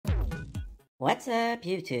What's up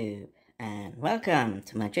YouTube, and welcome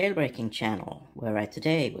to my jailbreaking channel, where I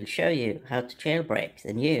today will show you how to jailbreak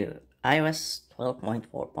the new iOS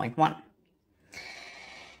 12.4.1.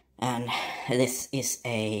 And this is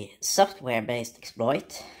a software-based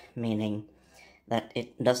exploit, meaning that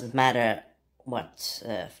it doesn't matter what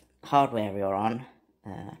hardware you're on,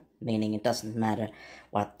 meaning it doesn't matter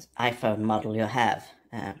what iPhone model you have.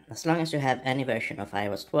 As long as you have any version of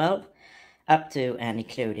iOS 12, up to and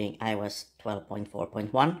including iOS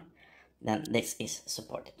 12.4.1, then this is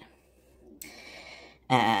supported.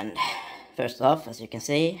 And first off, as you can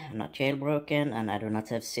see, I'm not jailbroken and I do not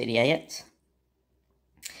have CYDIA yet.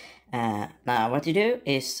 Now what you do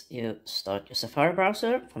is you start your Safari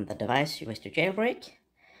browser from the device you wish to jailbreak,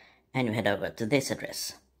 and you head over to this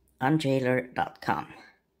address, unjailer.com.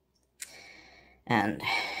 And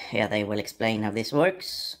here they will explain how this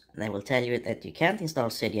works. They will tell you that you can't install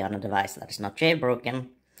CYDIA on a device that is not jailbroken,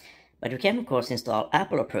 but you can of course install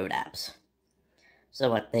Apple-approved apps. So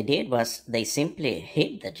what they did was they simply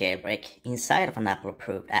hid the jailbreak inside of an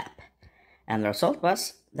Apple-approved app. And the result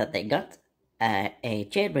was that they got a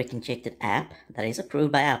jailbreak-injected app that is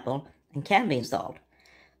approved by Apple and can be installed.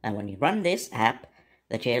 And when you run this app,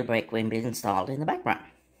 the jailbreak will be installed in the background.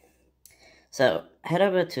 So head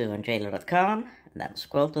over to unjailer.com, and then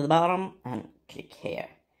scroll to the bottom and click here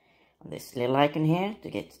on this little icon here to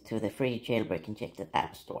get to the free jailbreak injected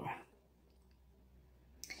app store.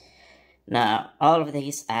 Now all of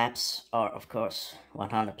these apps are of course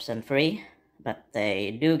 100% free, but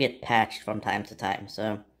they do get patched from time to time.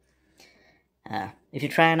 So if you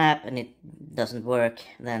try an app and it doesn't work,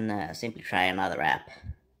 then simply try another app.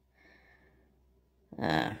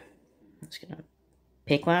 I'm just gonna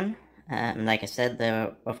pick one. Like I said,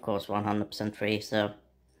 they're of course 100% free, so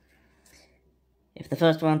if the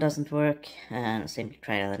first one doesn't work, simply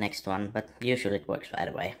try the next one, but usually it works right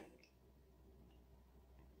away.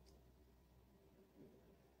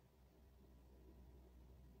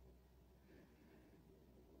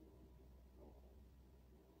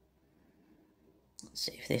 Let's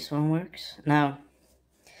see if this one works. Now,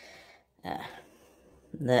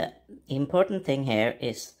 the important thing here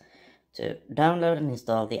is to download and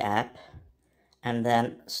install the app, and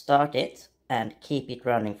then start it and keep it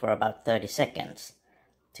running for about 30 seconds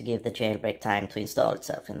to give the jailbreak time to install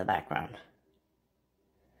itself in the background.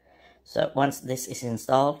 So once this is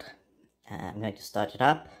installed, I'm going to start it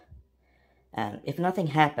up, and if nothing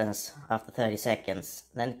happens after 30 seconds,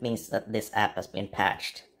 then it means that this app has been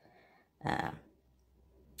patched.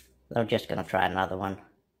 I'm just gonna try another one.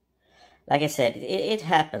 Like I said, it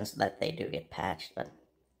happens that they do get patched, but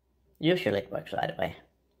usually it works right away.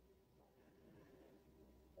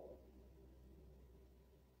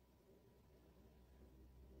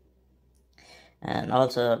 And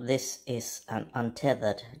also, this is an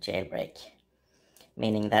untethered jailbreak,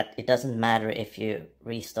 meaning that it doesn't matter if you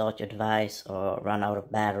restart your device or run out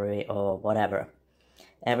of battery or whatever.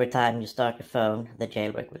 Every time you start your phone, the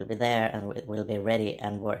jailbreak will be there and it will be ready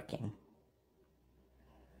and working.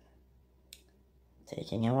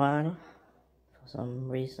 Taking a while for some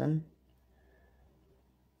reason.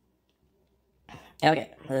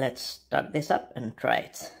 Okay, let's start this up and try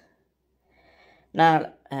it.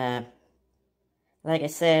 Now, like I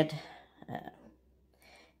said,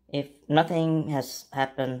 if nothing has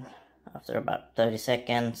happened after about 30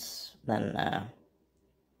 seconds, then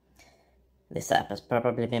this app has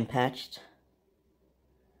probably been patched.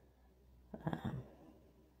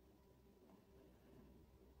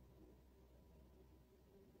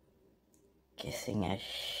 Guessing I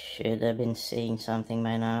should have been seeing something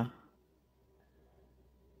by now.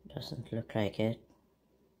 Doesn't look like it.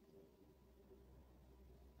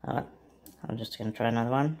 I'm just gonna try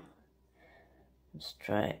another one. Let's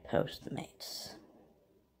try Postmates.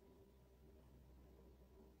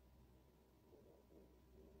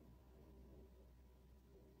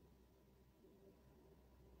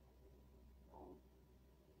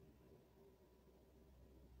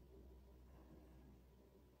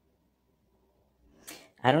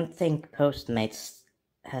 I don't think Postmates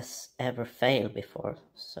has ever failed before,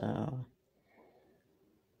 so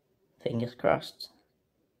fingers crossed.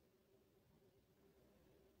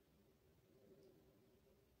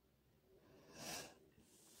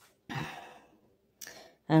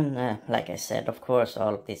 And like I said, of course,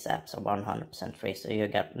 all of these apps are 100% free, so you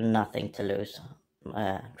got nothing to lose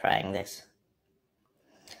trying this.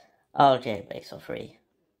 All jailbreaks are free.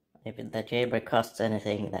 If the jailbreak costs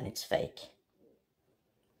anything, then it's fake.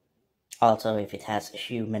 Also, if it has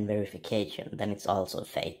human verification, then it's also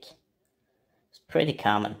fake. It's pretty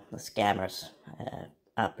common. The scammers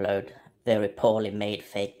upload very poorly made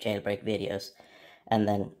fake jailbreak videos and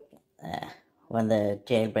then when the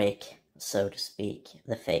jailbreak, so to speak,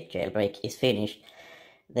 the fake jailbreak is finished,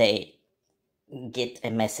 they get a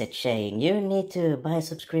message saying you need to buy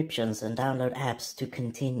subscriptions and download apps to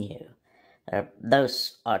continue.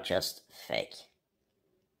 Those are just fake.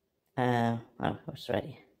 Oh, it's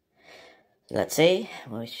ready. So let's see.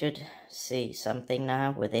 We should see something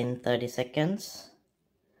now within 30 seconds.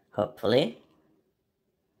 Hopefully.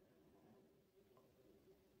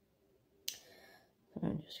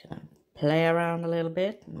 I'm just gonna play around a little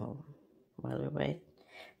bit while we wait.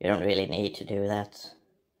 You don't really need to do that.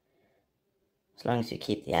 As long as you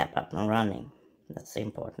keep the app up and running. That's the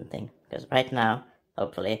important thing. Because right now,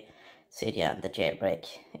 hopefully, CYDIA and the jailbreak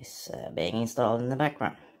is being installed in the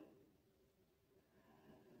background.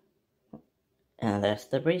 And there's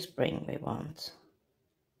the breeze spring we want.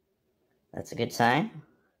 That's a good sign.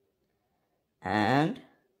 And...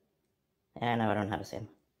 yeah, no, I don't have a sim.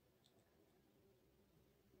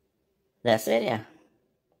 That's CYDIA.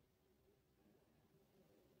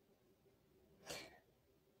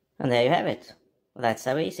 And there you have it. That's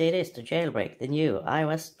how easy it is to jailbreak the new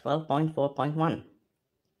iOS 12.4.1.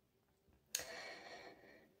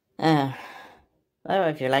 Well,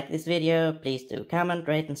 if you like this video, please do comment,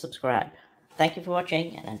 rate and subscribe. Thank you for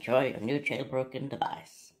watching and enjoy your new jailbroken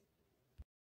device.